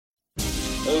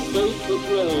a fate which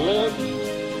will live in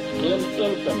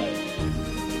infamy.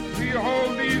 We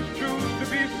hold these truths to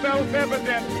be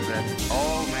self-evident. That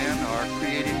all men are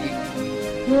created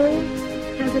equal. War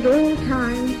has at all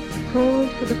times called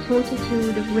for the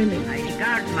fortitude of women. I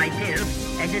regard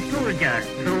myself as a soldier,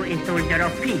 though a soldier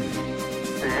of peace.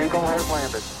 The Eagle has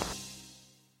landed.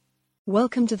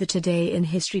 Welcome to the Today in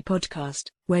History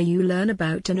podcast, where you learn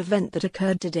about an event that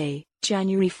occurred today,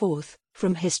 January 4th,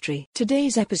 from history.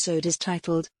 Today's episode is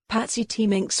titled, Patsy T.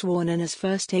 Mink Sworn in as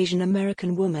First Asian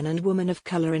American Woman and Woman of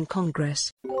Color in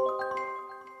Congress.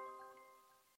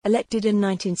 Elected in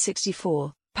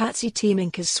 1964, Patsy T.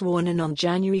 Mink is sworn in on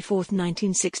January 4,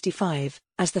 1965,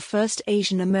 as the first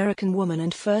Asian American woman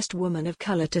and first woman of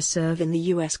color to serve in the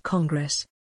U.S. Congress.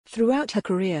 Throughout her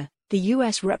career, the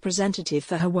U.S. representative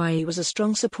for Hawaii was a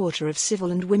strong supporter of civil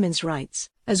and women's rights,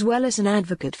 as well as an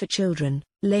advocate for children,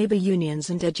 labor unions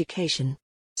and education.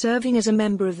 Serving as a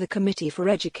member of the Committee for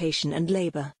Education and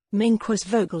Labor, Mink was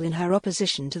vocal in her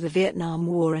opposition to the Vietnam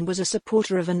War and was a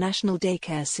supporter of a national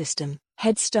daycare system,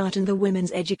 Head Start and the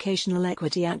Women's Educational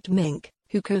Equity Act. Mink,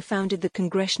 who co-founded the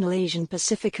Congressional Asian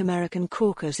Pacific American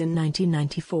Caucus in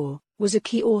 1994, was a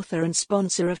key author and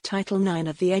sponsor of Title IX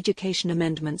of the Education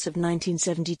Amendments of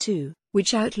 1972,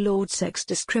 which outlawed sex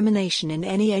discrimination in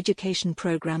any education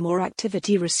program or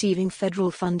activity receiving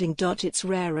federal funding. It's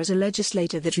rare as a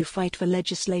legislator that you fight for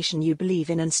legislation you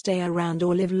believe in and stay around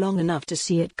or live long enough to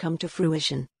see it come to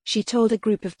fruition, she told a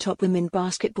group of top women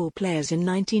basketball players in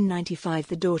 1995.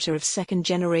 The daughter of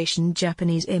second-generation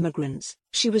Japanese immigrants,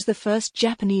 she was the first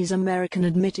Japanese American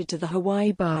admitted to the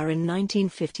Hawaii Bar in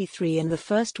 1953 and the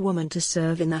first woman to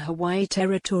serve in the Hawaii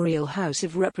Territorial House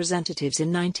of Representatives in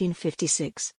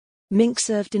 1956. Mink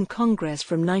served in Congress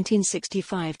from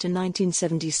 1965 to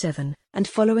 1977, and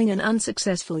following an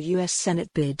unsuccessful U.S. Senate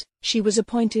bid, she was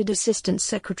appointed Assistant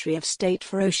Secretary of State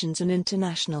for Oceans and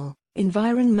International,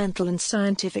 Environmental and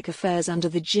Scientific Affairs under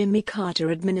the Jimmy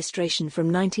Carter administration from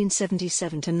 1977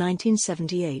 to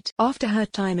 1978. After her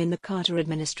time in the Carter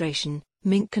administration,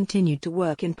 Mink continued to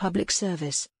work in public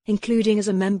service, including as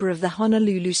a member of the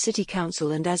Honolulu City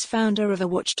Council and as founder of a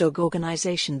watchdog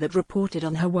organization that reported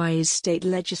on Hawaii's state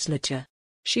legislature.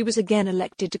 She was again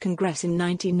elected to Congress in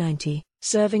 1990,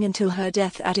 serving until her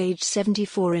death at age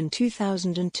 74 in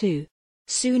 2002.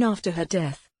 Soon after her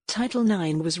death, Title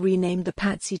IX was renamed the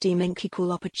Patsy T. Mink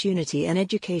Equal Opportunity and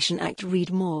Education Act.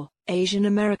 Read more, Asian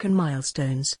American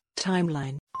Milestones,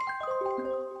 Timeline.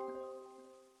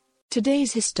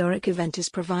 Today's historic event is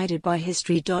provided by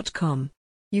History.com.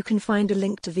 You can find a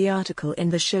link to the article in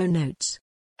the show notes.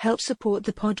 Help support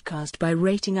the podcast by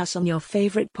rating us on your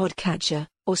favorite podcatcher,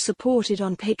 or support it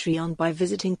on Patreon by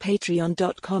visiting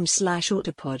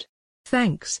patreon.com/autopod.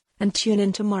 Thanks, and tune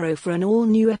in tomorrow for an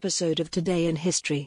all-new episode of Today in History.